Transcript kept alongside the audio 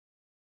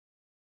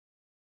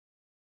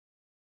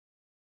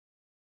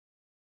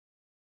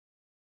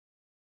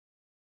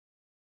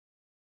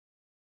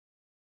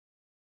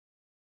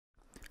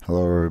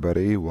Hello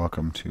everybody,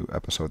 welcome to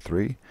episode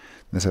 3. In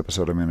this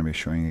episode I'm going to be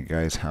showing you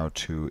guys how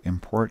to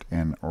import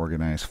and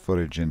organize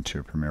footage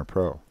into Premiere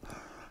Pro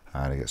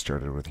to get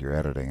started with your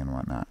editing and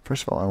whatnot.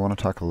 First of all, I want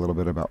to talk a little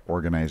bit about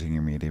organizing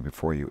your media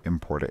before you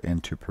import it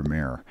into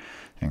Premiere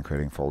and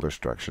creating folder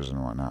structures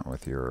and whatnot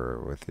with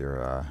your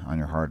on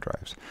your hard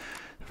drives.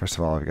 First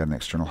of all, I've got an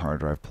external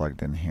hard drive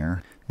plugged in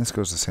here. This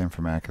goes the same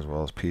for Mac as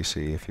well as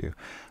PC. If you,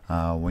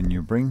 when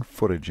you bring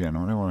footage in,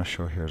 what I want to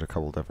show here is a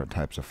couple different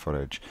types of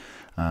footage.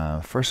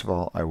 First of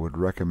all, I would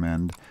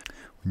recommend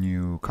when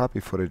you copy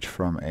footage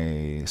from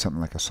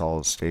something like a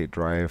solid state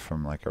drive,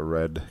 from like a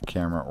RED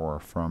camera or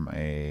from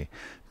a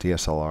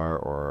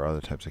DSLR or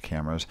other types of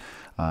cameras,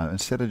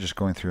 instead of just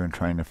going through and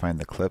trying to find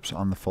the clips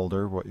on the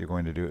folder, what you're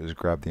going to do is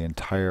grab the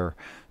entire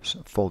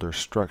folder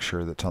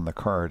structure that's on the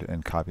card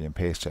and copy and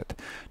paste it.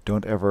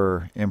 Don't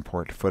ever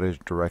import footage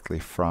directly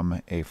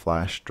from a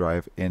flash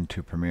drive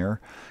into Premiere,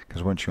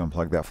 because once you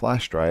unplug that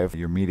flash drive,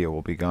 your media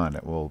will be gone.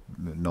 It will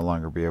no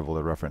longer be able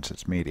to reference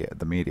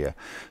the media.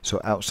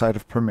 So outside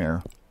of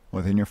Premiere,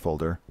 within your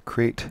folder,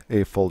 create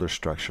a folder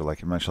structure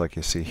much like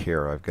you see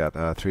here. I've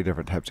got 3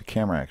 different types of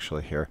camera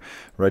actually here.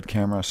 RED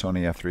camera,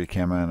 Sony f3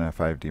 camera, and a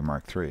 5D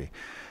Mark III.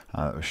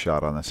 That was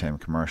shot on the same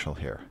commercial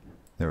here.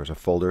 There was a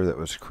folder that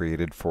was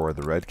created for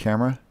the RED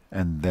camera,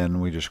 and then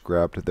we just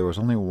grabbed it. There was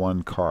only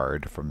one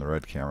card from the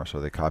RED camera, so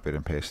they copied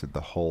and pasted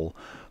the whole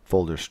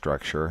folder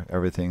structure.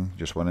 Everything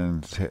just went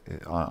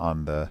in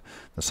on the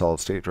solid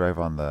state drive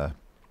on the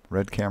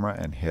RED camera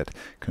and hit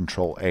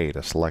Ctrl A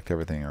to select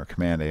everything, or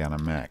Command A on a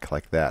Mac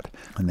like that,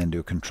 and then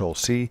do Ctrl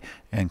C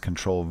and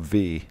Ctrl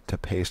V to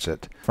paste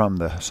it from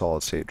the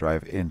solid state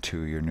drive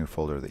into your new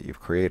folder that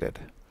you've created.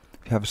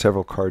 If you have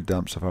several card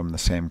dumps from the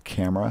same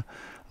camera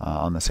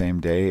on the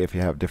same day, if you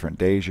have different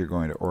days, you're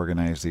going to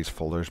organize these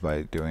folders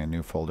by doing a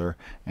new folder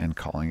and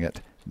calling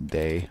it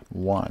Day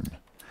 1.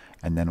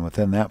 And then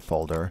within that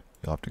folder,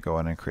 you'll have to go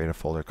in and create a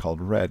folder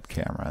called RED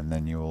camera, and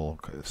then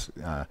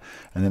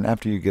and then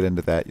after you get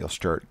into that, you'll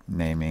start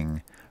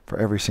naming for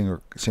every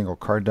single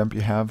card dump you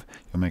have.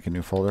 You'll make a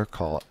new folder,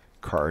 call it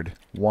Card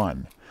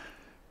 1.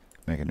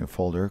 Make a new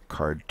folder,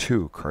 Card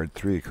 2, Card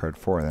 3, Card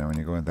 4. And then when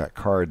you go into that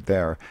card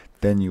there,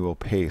 then you will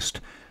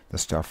paste the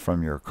stuff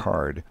from your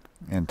card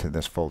into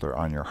this folder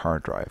on your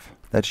hard drive.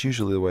 That's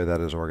usually the way that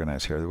is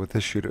organized here. With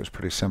this shoot, it was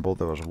pretty simple.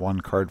 There was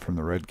one card from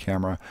the RED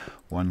camera,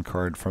 one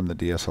card from the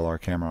DSLR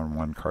camera, and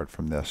one card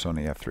from the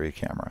Sony f3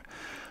 camera.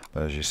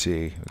 But as you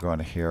see, we go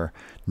into here,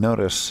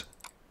 notice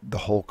the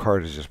whole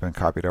card has just been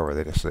copied over.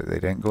 They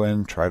didn't go in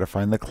and try to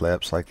find the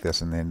clips like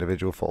this in the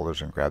individual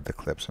folders and grab the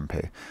clips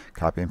and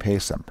copy and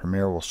paste them.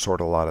 Premiere will sort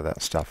a lot of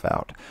that stuff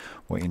out.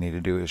 What you need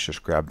to do is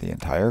just grab the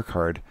entire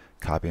card,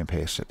 copy and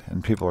paste it.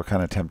 And people are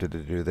kind of tempted to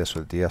do this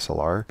with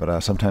DSLR,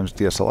 but sometimes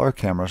DSLR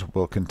cameras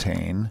will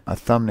contain a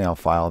thumbnail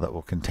file that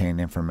will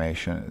contain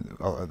information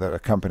that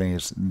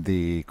accompanies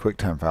the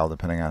QuickTime file,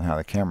 depending on how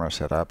the camera is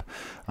set up.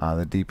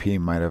 The DP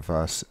might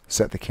have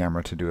set the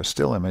camera to do a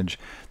still image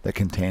that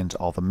contains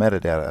all the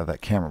metadata of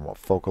that camera, what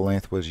focal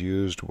length was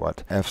used,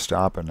 what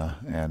f-stop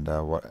and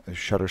what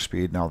shutter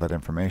speed, and all that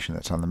information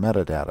that's on the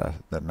metadata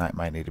that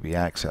might need to be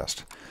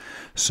accessed.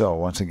 So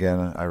once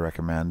again, I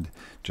recommend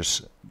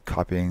just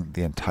copying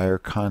the entire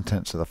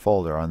contents of the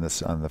folder on the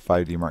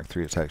 5D Mark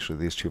III. It's actually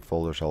these 2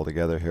 folders all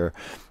together here,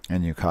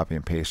 and you copy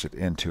and paste it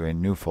into a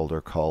new folder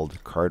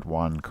called Card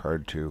 1,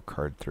 Card 2,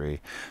 Card 3.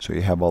 So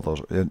you have all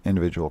those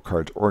individual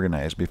cards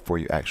organized before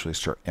you actually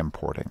start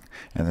importing,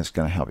 and it's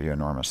going to help you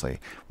enormously.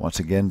 Once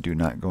again, do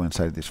not go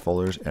inside these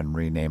folders and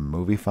rename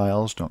movie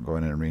files. Don't go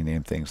in and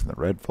rename things in the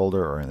RED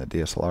folder or in the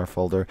DSLR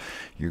folder.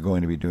 You're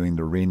going to be doing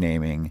the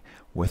renaming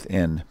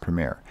within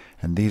Premiere,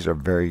 and these are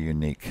very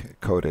unique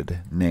coded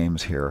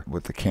names here.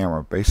 With the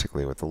camera,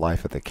 basically with the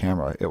life of the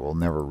camera, it will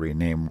never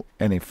rename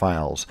any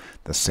files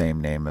the same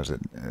name as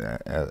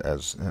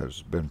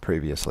has been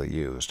previously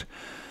used.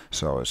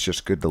 So it's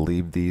just good to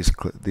leave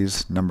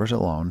these numbers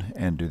alone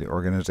and do the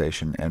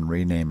organization and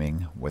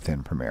renaming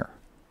within Premiere.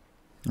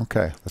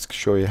 Okay, let's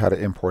show you how to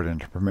import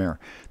into Premiere.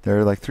 There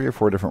are like 3 or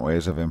 4 different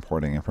ways of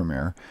importing in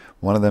Premiere.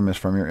 One of them is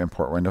from your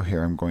import window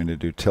here. I'm going to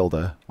do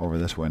tilde over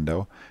this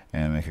window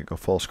and make it go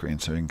full screen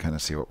so you can kind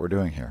of see what we're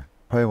doing here.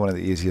 Probably one of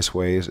the easiest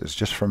ways is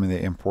just from the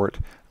import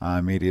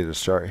media to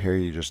start here.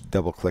 You just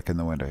double click in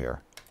the window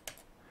here.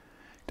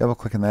 Double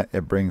click in that,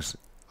 it brings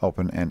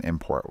open an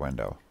import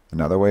window.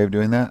 Another way of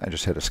doing that, I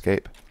just hit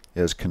escape,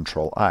 is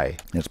Ctrl I.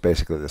 It's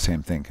basically the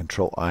same thing.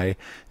 Ctrl I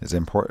is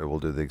import. It will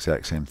do the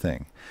exact same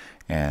thing.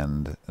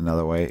 And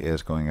another way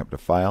is going up to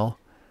File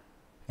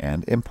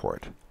and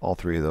Import. All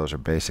 3 of those are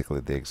basically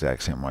the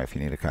exact same way. If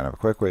you need a kind of a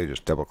quick way,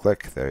 just double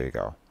click. There you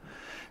go.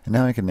 And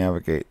now I can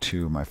navigate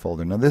to my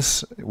folder. Now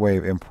this way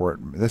of import,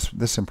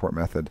 this import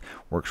method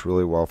works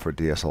really well for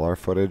DSLR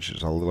footage.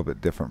 It's a little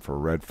bit different for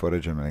RED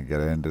footage. I'm going to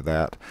get into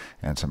that,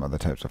 and some other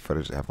types of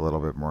footage that have a little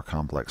bit more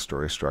complex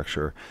story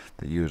structure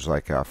that use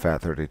like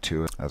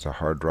FAT32 as a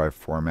hard drive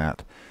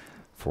format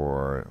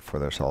for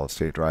their solid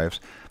state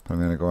drives. But I'm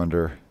going to go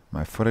under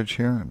my footage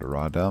here, under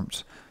raw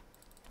dumps,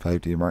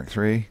 5D Mark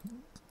III,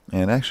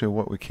 And actually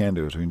what we can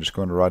do is we can just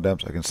go into raw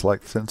dumps. I can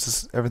select,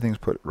 since everything's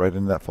put right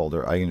into that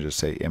folder, I can just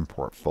say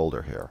import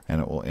folder here, and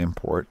it will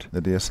import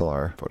the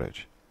DSLR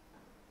footage.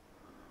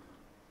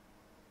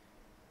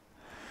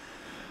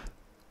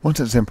 Once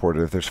it's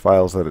imported, if there's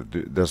files that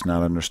it does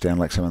not understand,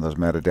 like some of those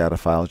metadata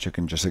files, you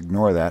can just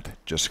ignore that.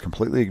 Just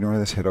completely ignore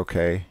this, hit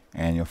OK,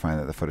 and you'll find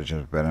that the footage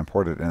has been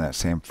imported in that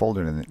same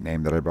folder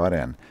name that I brought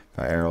in. If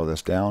I arrow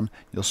this down,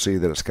 you'll see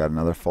that it's got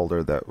another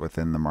folder that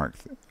within the Mark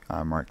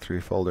III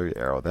folder. You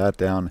arrow that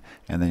down,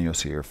 and then you'll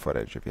see your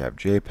footage. If you have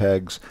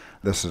JPEGs,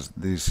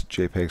 these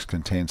JPEGs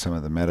contain some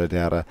of the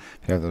metadata.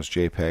 If you have those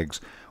JPEGs,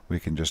 we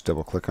can just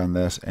double click on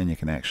this, and you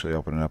can actually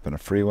open it up in a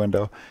free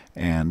window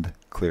and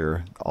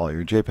clear all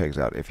your JPEGs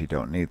out if you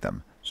don't need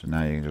them. So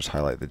now you can just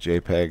highlight the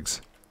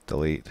JPEGs,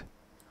 delete.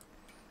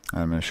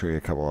 I'm going to show you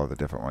a couple of the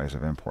different ways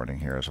of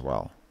importing here as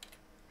well.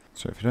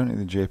 So if you don't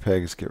need the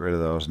JPEGs, get rid of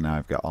those. Now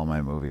I've got all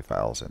my movie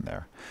files in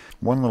there.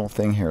 One little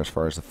thing here as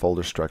far as the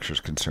folder structure is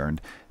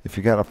concerned, if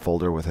you got a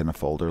folder within a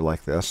folder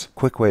like this,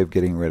 quick way of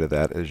getting rid of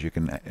that is you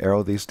can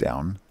arrow these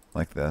down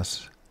like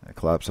this.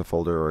 Collapse the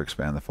folder or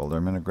expand the folder.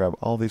 I'm going to grab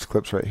all these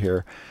clips right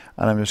here,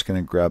 and I'm just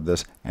going to grab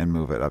this and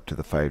move it up to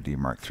the 5D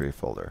Mark III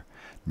folder.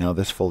 Now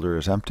this folder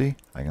is empty.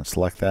 I can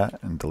select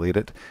that and delete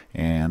it,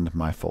 and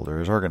my folder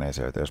is organized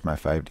there. There's my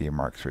 5D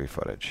Mark III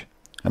footage.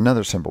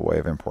 Another simple way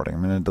of importing,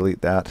 I'm going to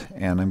delete that,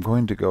 and I'm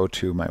going to go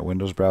to my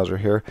Windows browser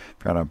here.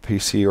 If you're on a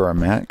PC or a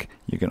Mac,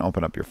 you can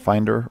open up your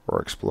Finder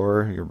or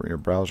Explorer, your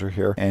browser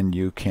here, and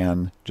you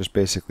can just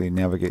basically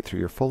navigate through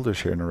your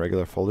folders here in a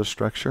regular folder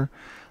structure.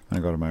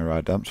 I'm going to go to my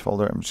raw dumps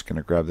folder. I'm just going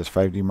to grab this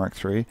 5D Mark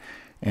III,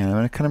 and I'm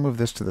going to kind of move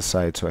this to the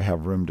side so I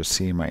have room to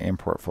see my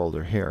import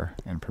folder here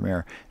in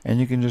Premiere, and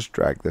you can just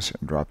drag this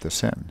and drop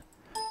this in.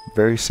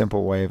 Very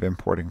simple way of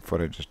importing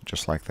footage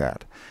just like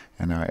that.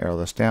 And now I arrow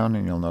this down,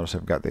 and you'll notice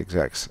I've got the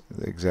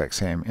exact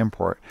same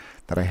import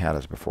that I had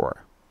as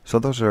before. So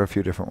those are a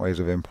few different ways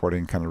of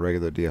importing kind of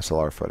regular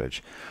DSLR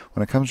footage.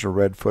 When it comes to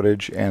red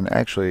footage, and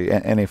actually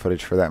any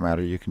footage for that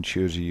matter, you can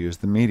choose to use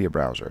the media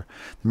browser.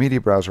 The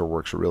media browser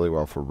works really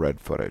well for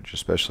red footage,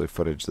 especially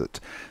footage that,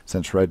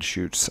 since red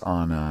shoots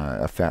on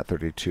a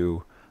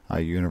FAT32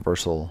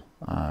 universal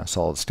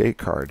solid state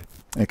card,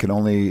 it can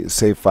only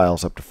save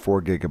files up to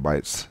 4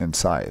 gigabytes in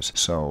size.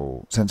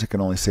 So since it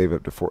can only save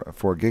up to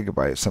 4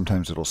 gigabytes,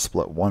 sometimes it'll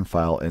split one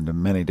file into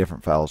many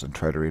different files and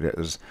try to read it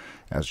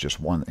as just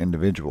one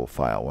individual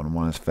file. When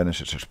one is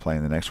finished, it's just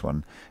playing the next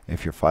one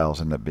if your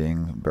files end up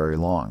being very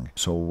long.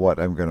 So what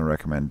I'm going to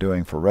recommend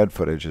doing for red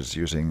footage is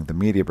using the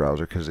media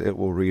browser, because it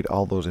will read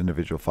all those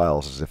individual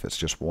files as if it's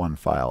just one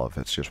file, if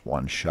it's just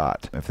one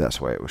shot, if that's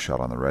the way it was shot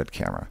on the red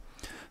camera.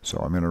 So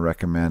I'm going to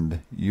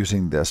recommend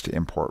using this to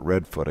import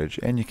red footage,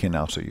 and you can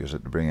also use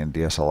it to bring in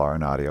DSLR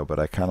and audio, but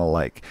I kind of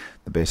like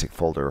the basic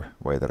folder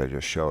way that I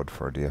just showed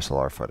for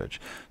DSLR footage.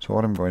 So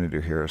what I'm going to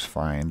do here is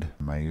find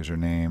my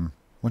username.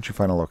 Once you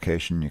find a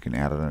location, you can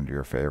add it under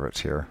your favorites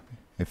here.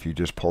 If you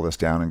just pull this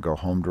down and go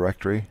home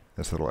directory,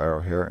 this little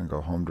arrow here, and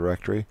go home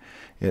directory,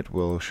 it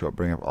will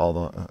bring up all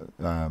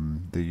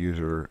the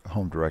user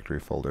home directory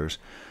folders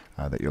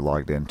that you're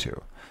logged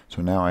into.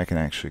 So now I can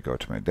actually go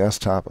to my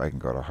desktop, I can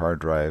go to hard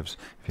drives.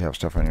 If you have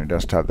stuff on your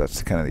desktop,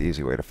 that's kind of the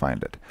easy way to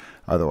find it.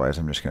 Otherwise,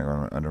 I'm just going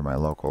to go under my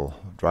local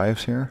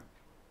drives here,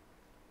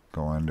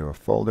 go into a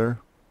folder.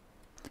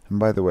 And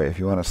by the way, if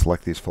you want to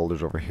select these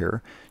folders over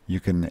here, you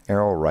can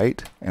arrow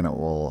right and it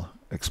will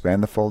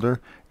expand the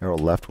folder, arrow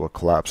left will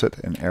collapse it,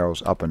 and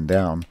arrows up and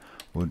down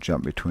will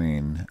jump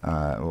between,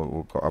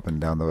 we'll go up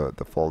and down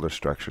the folder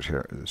structure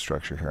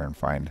here and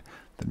find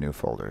the new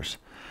folders.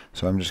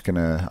 So I'm just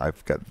gonna,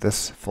 I've got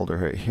this folder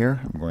right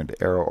here. I'm going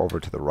to arrow over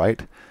to the right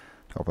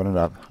to open it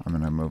up. I'm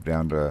going to move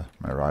down to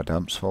my raw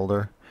dumps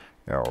folder,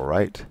 arrow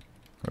right,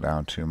 go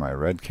down to my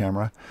red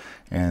camera,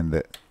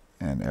 and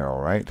arrow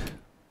right,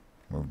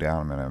 move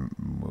down. I'm going to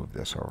move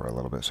this over a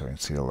little bit so I can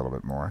see a little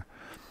bit more.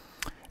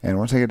 And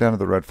once I get down to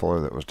the red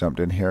folder that was dumped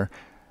in here,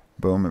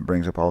 boom, it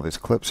brings up all these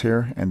clips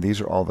here, and these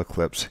are all the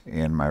clips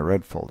in my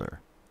red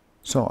folder.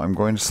 So I'm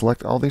going to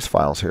select all these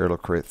files here. It'll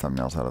create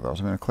thumbnails out of those.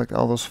 I'm going to click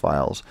all those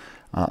files.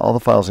 All the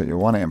files that you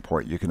want to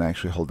import, you can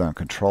actually hold down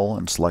Control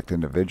and select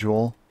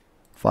individual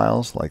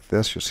files like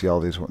this. You'll see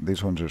all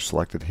these ones are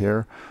selected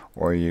here,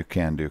 or you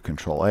can do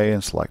Control A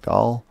and select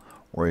all,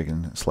 or you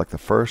can select the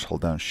first,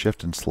 hold down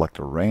Shift and select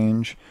a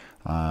range.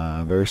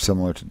 Very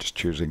similar to just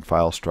choosing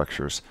file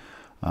structures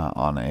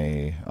on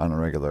a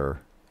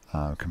regular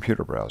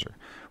computer browser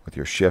with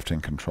your Shift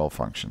and Control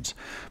functions.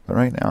 But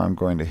right now I'm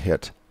going to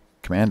hit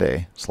Command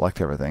A, select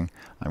everything.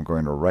 I'm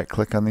going to right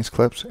click on these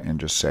clips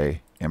and just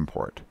say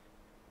import.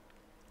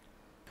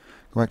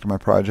 Go back to my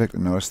project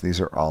and notice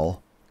these are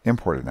all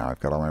imported now. I've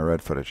got all my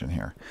red footage in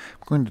here.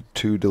 I'm going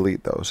to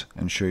delete those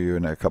and show you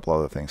a couple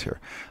other things here.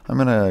 I'm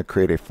going to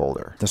create a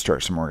folder to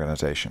start some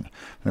organization.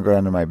 I'm going to go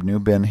down to my new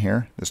bin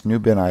here. This new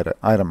bin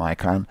item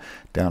icon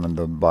down in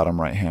the bottom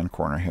right hand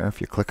corner here. If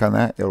you click on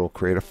that, it will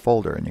create a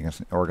folder, and you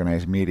can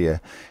organize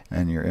media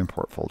and your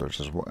import folders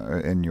as well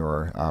in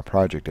your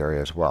project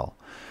area as well.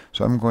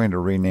 So I'm going to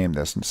rename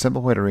this. And the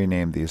simple way to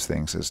rename these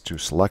things is to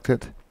select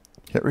it,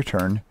 hit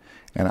return,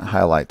 and it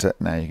highlights it.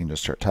 Now you can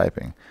just start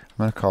typing. I'm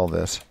going to call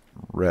this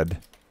red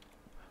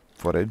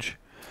footage.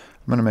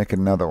 I'm going to make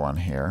another one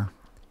here.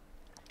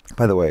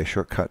 By the way, a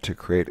shortcut to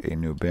create a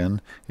new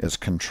bin is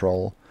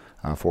Ctrl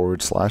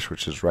 /,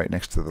 which is right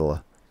next to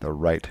the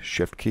right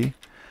shift key.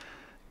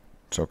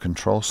 So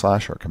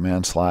Ctrl/ or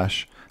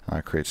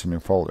Command/ creates a new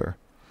folder.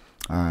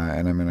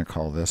 And I'm going to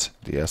call this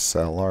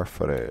DSLR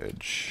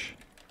footage.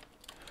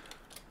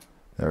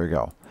 There we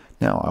go.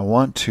 Now I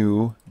want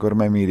to go to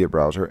my media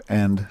browser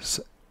and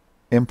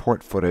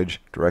import footage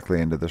directly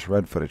into this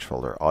red footage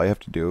folder. All you have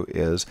to do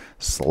is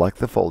select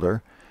the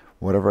folder.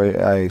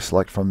 Whatever I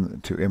select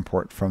to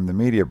import from the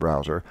media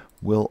browser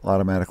will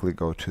automatically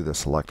go to the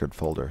selected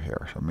folder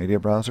here. So media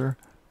browser,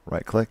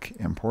 right click,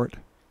 import.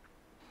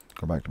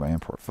 Go back to my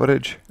import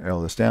footage,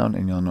 arrow this down,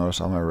 and you'll notice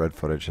all my red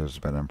footage has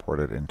been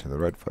imported into the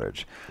red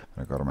footage.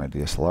 I'm going to go to my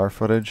DSLR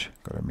footage,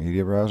 go to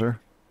media browser,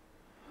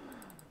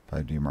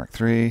 5D Mark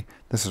III.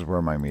 This is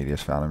where my media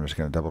is found. I'm just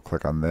going to double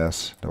click on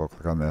this,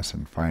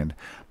 and find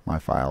my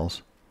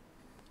files.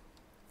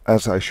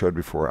 As I showed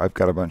before, I've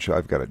got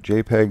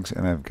JPEGs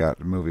and I've got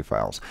movie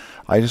files.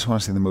 I just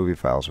want to see the movie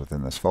files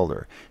within this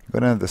folder. You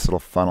go down to this little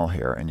funnel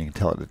here, and you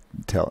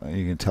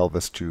can tell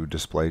this to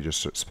display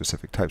just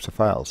specific types of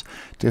files.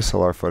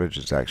 DSLR footage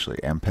is actually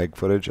MPEG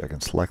footage. I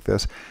can select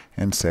this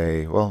and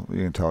say, well,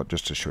 you can tell it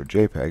just to show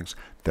JPEGs.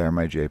 There are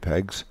my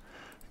JPEGs.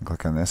 And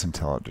click on this and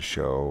tell it to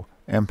show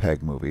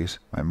MPEG movies,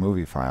 my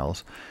movie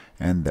files,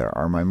 and there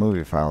are my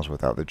movie files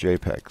without the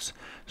JPEGs.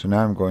 So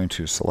now I'm going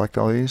to select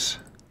all these.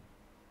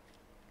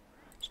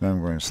 Now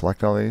I'm going to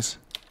select all these,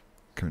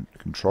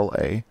 Ctrl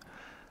A,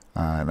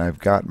 and I've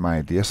got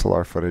my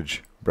DSLR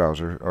footage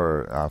browser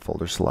or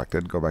folder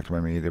selected. Go back to my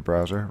media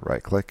browser,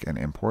 right click, and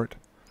import.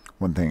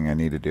 One thing I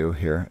need to do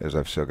here is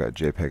I've still got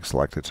JPEG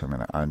selected, so I'm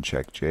going to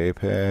uncheck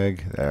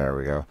JPEG. There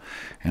we go.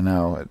 And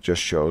now it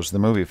just shows the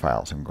movie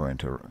files. I'm going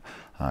to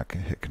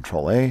hit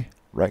Ctrl A,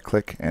 right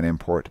click, and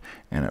import,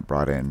 and it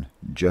brought in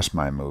just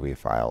my movie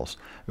files.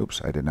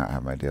 Oops, I did not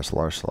have my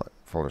DSLR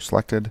folder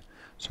selected,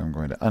 so I'm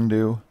going to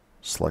undo,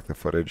 select the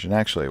footage, and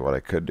actually what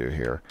I could do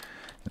here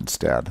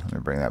instead, let me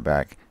bring that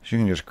back, is you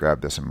can just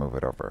grab this and move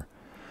it over.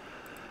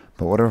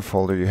 But whatever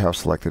folder you have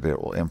selected,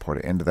 it will import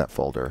it into that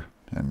folder.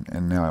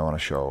 And now I want to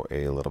show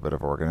a little bit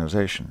of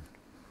organization.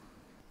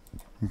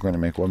 I'm going to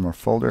make one more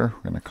folder.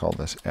 I'm going to call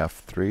this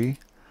F3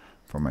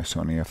 for my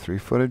Sony F3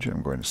 footage.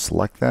 I'm going to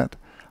select that.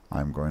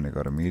 I'm going to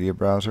go to media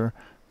browser.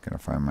 I'm going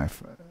to find my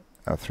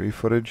F3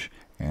 footage,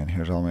 and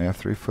here's all my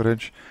F3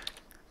 footage.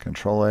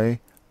 Ctrl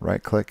A,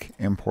 right click,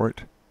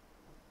 import,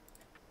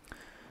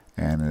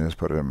 and it is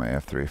put it in my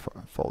F3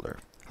 folder.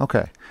 Okay,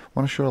 I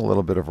want to show a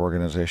little bit of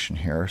organization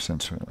here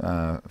since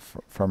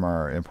from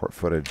our import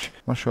footage.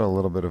 I want to show a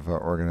little bit of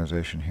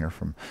organization here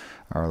from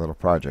our little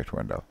project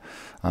window.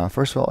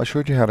 First of all, I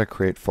showed you how to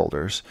create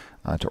folders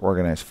to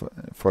organize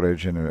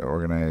footage and to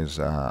organize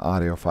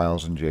audio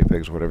files and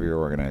JPEGs, whatever you're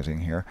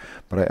organizing here.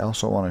 But I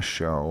also want to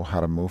show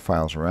how to move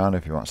files around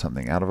if you want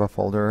something out of a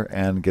folder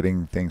and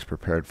getting things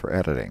prepared for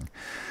editing.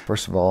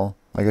 First of all,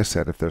 like I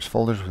said, if there's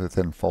folders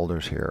within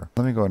folders here,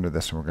 let me go into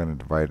this and we're going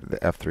to divide the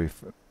F3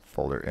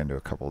 folder into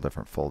a couple of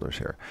different folders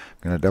here.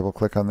 I'm going to double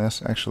click on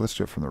this. Actually, let's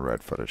do it from the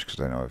red footage because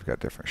I know I've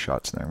got different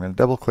shots in there. I'm going to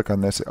double click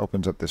on this. It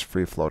opens up this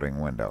free floating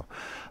window.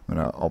 I'm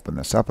going to open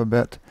this up a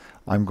bit.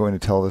 I'm going to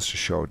tell this to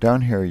show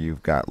down here.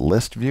 You've got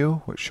list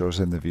view, which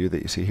shows in the view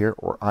that you see here,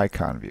 or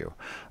icon view.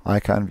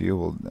 Icon view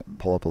will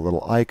pull up a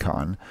little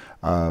icon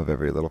of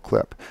every little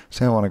clip.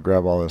 Say I want to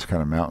grab all this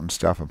kind of mountain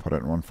stuff and put it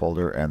in one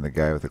folder, and the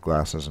guy with the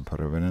glasses and put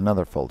it in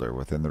another folder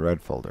within the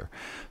red folder.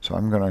 So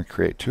I'm going to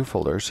create two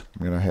folders.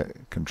 I'm going to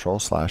hit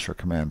Ctrl/ or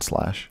Command/,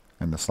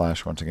 and the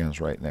slash once again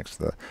is right next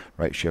to the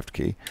right shift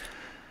key.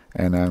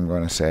 And I'm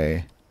going to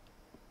say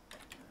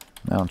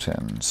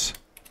mountains.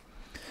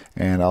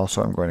 And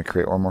also I'm going to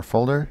create one more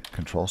folder,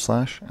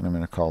 Ctrl/, and I'm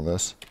going to call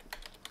this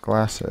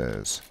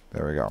glasses.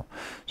 There we go.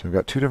 So we've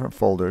got two different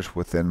folders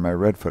within my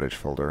red footage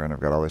folder, and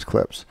I've got all these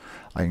clips.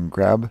 I can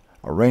grab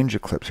a range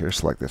of clips here,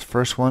 select this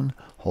first one,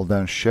 hold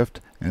down shift,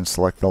 and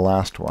select the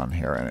last one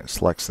here, and it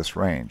selects this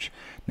range.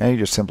 Now you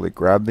just simply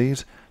grab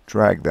these,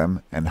 drag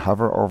them, and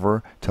hover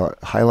over till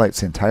it highlights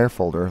the entire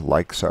folder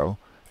like so,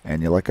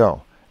 and you let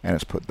go. And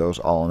it's put those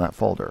all in that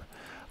folder.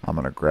 I'm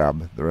going to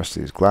grab the rest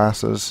of these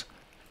glasses,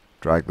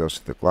 drag those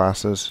to the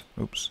glasses,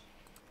 oops,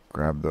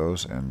 grab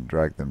those and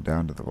drag them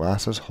down to the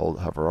glasses,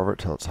 hover over it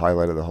till it's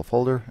highlighted the whole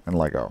folder, and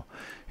let go.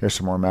 Here's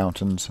some more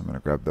mountains. I'm going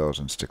to grab those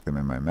and stick them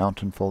in my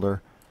mountain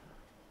folder.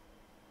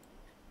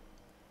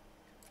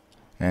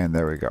 And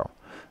there we go.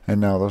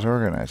 And now those are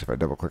organized. If I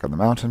double click on the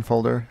mountain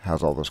folder, it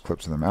has all those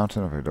clips in the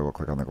mountain. If I double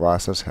click on the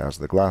glasses, it has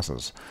the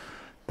glasses.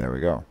 There we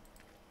go.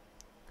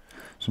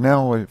 So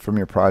now from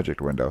your project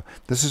window,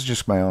 this is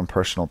just my own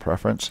personal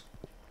preference,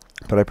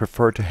 but I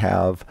prefer to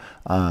have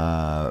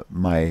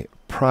my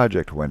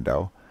project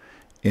window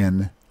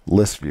in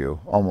list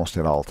view almost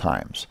at all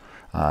times.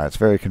 It's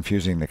very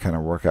confusing to kind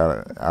of work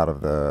out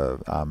of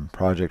the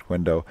project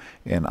window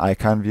in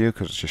icon view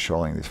because it's just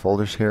showing these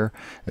folders here.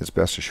 It's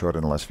best to show it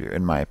in list view,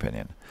 in my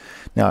opinion.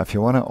 Now, if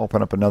you want to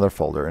open up another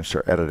folder and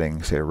start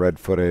editing, say, red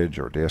footage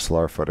or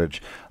DSLR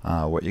footage,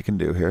 what you can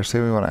do here, say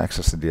we want to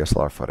access the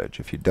DSLR footage.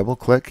 If you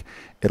double-click,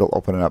 it'll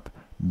open up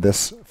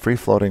this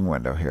free-floating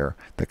window here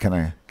that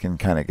can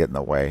kind of get in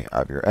the way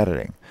of your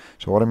editing.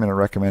 So what I'm going to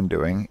recommend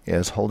doing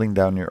is holding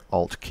down your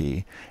Alt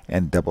key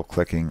and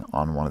double-clicking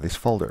on one of these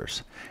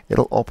folders.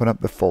 It'll open up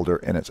the folder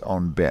in its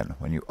own bin.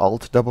 When you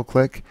Alt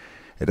double-click,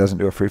 it doesn't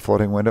do a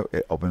free-floating window,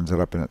 it opens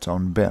it up in its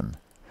own bin.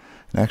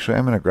 And actually,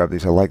 I'm going to grab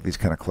these. I like these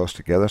kind of close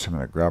together, so I'm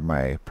going to grab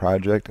my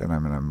project and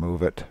I'm going to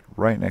move it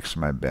right next to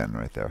my bin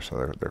right there,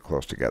 so they're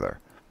close together.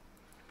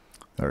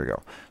 There we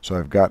go. So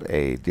I've got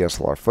a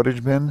DSLR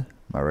footage bin,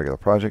 my regular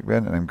project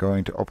bin, and I'm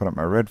going to open up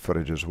my red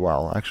footage as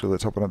well. Actually,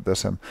 let's open up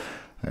this and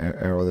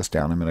arrow this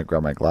down. I'm going to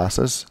grab my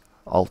glasses,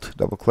 Alt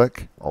double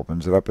click,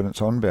 opens it up in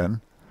its own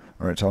bin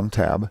or its own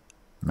tab.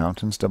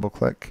 Mountains double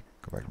click,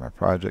 go back to my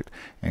project,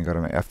 and go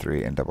to my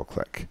F3 and double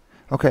click.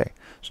 Okay,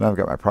 so now I've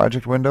got my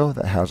project window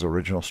that has the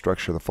original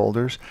structure of the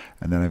folders,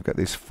 and then I've got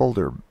these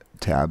folder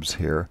tabs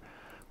here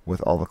with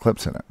all the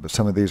clips in it. But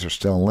some of these are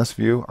still in list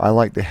view. I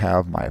like to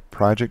have my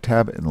project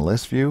tab in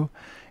list view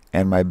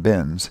and my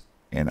bins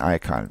in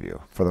icon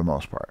view for the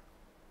most part.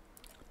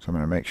 So I'm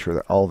going to make sure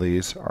that all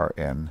these are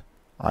in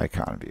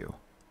icon view.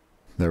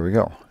 There we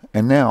go.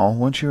 And now,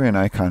 once you're in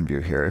icon view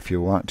here, if you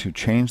want to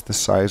change the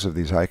size of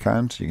these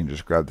icons, you can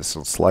just grab this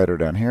little slider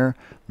down here,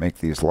 make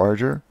these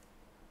larger,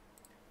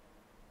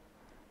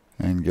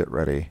 and get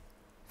ready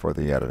for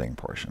the editing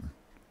portion.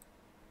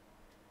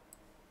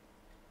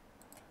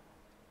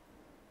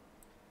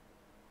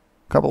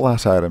 Couple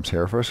last items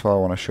here. First of all,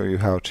 I want to show you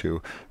how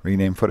to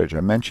rename footage. I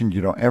mentioned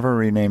you don't ever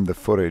rename the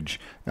footage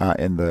of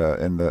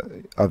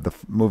the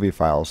movie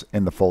files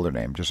in the folder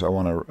name. Just I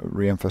want to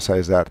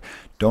reemphasize that.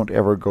 Don't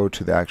ever go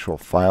to the actual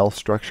file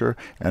structure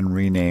and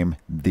rename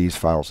these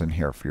files in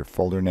here for your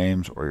folder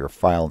names or your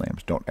file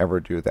names. Don't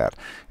ever do that.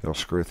 It'll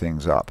screw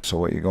things up. So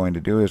what you're going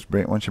to do is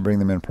once you bring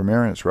them in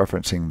Premiere and it's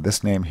referencing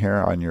this name here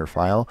on your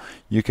file,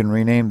 you can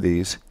rename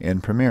these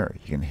in Premiere.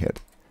 You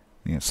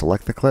can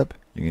select the clip,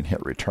 you can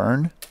hit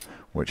return,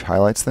 which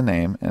highlights the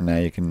name, and now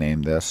you can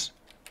name this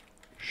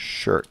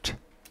shirt,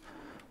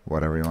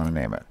 whatever you want to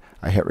name it.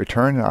 I hit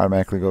return and it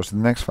automatically goes to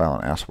the next file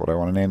and asks what I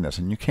want to name this.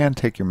 And you can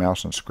take your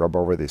mouse and scrub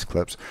over these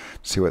clips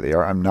to see what they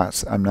are. I'm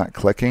not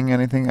clicking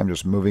anything, I'm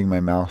just moving my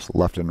mouse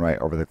left and right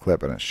over the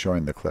clip and it's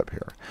showing the clip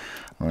here.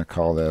 I'm going to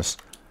call this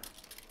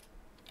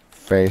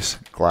face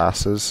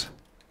glasses.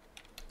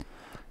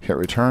 Hit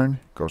return,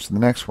 goes to the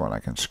next one. I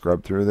can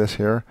scrub through this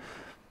here.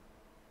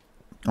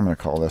 I'm going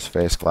to call this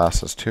face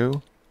glasses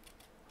 2.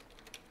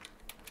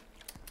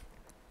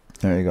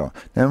 There you go.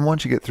 Then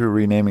once you get through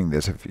renaming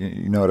this, if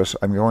you notice,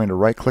 I'm going to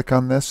right click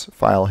on this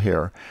file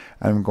here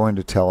and I'm going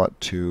to tell it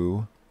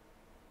to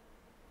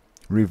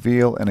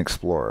reveal in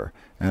Explorer.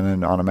 And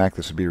then on a Mac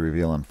this would be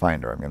reveal in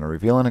Finder. I'm going to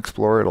reveal in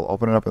Explorer, it'll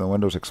open it up in the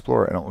Windows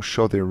Explorer and it will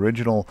show the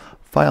original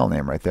file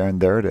name right there, and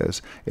there it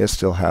is. It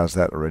still has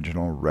that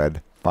original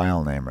red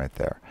file name right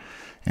there.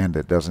 And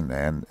it does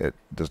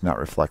not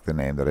reflect the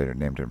name that I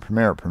named in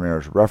Premiere. Premiere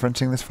is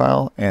referencing this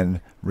file and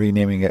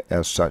renaming it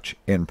as such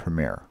in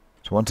Premiere.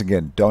 So once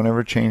again, don't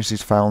ever change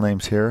these file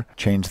names here.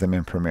 Change them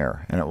in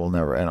Premiere, and it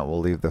will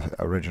leave the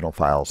original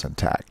files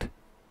intact.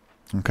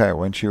 Okay,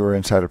 once you are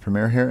inside of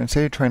Premiere here, and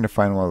say you're trying to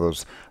find one of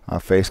those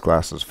face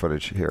glasses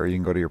footage here, you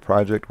can go to your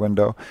project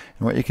window,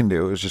 and what you can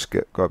do is just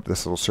go up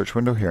this little search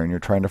window here, and you're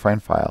trying to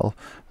find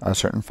a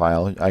certain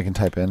file. I can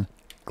type in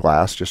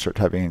glass, just start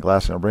typing in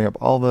glass, and it'll bring up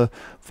all the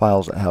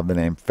files that have the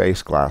name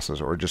face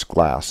glasses, or just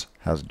glass,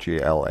 has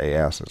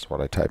GLAS is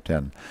what I typed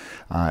in.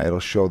 It'll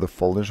show the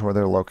folders where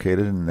they're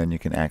located, and then you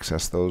can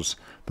access those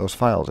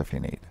files if you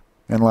need.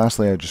 And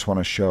lastly, I just want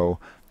to show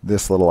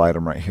this little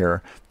item right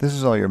here. This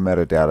is all your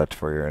metadata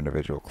for your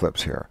individual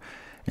clips here.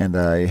 And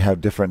you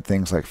have different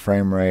things like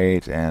frame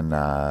rate and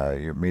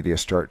your media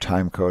start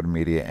time code,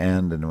 media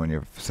end, and when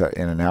you've set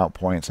in and out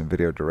points and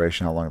video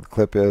duration, how long the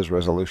clip is,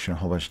 resolution, a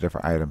whole bunch of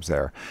different items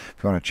there.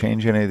 If you want to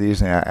change any of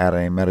these and add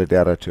any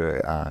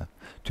metadata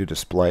to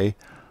display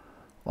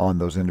on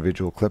those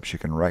individual clips, you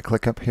can right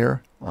click up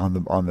here on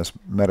this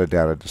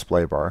metadata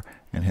display bar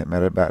and hit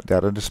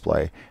metadata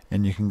display,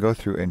 and you can go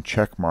through and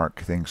check mark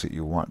things that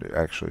you want to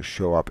actually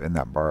show up in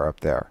that bar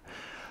up there.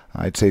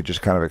 I'd say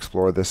just kind of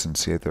explore this and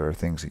see if there are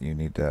things that you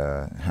need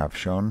to have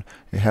shown.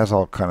 It has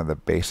all kind of the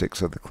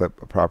basics of the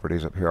clip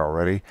properties up here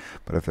already,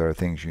 but if there are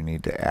things you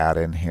need to add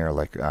in here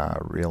like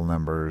real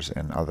numbers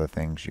and other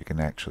things, you can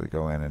actually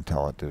go in and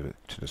tell it to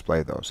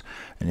display those.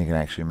 And you can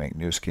actually make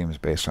new schemes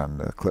based on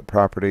the clip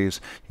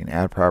properties. You can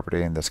add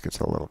property, and this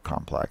gets a little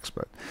complex,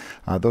 but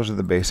those are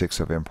the basics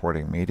of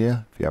importing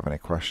media. If you have any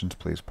questions,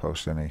 please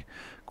post any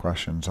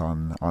questions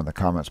on the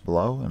comments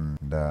below, and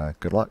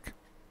good luck.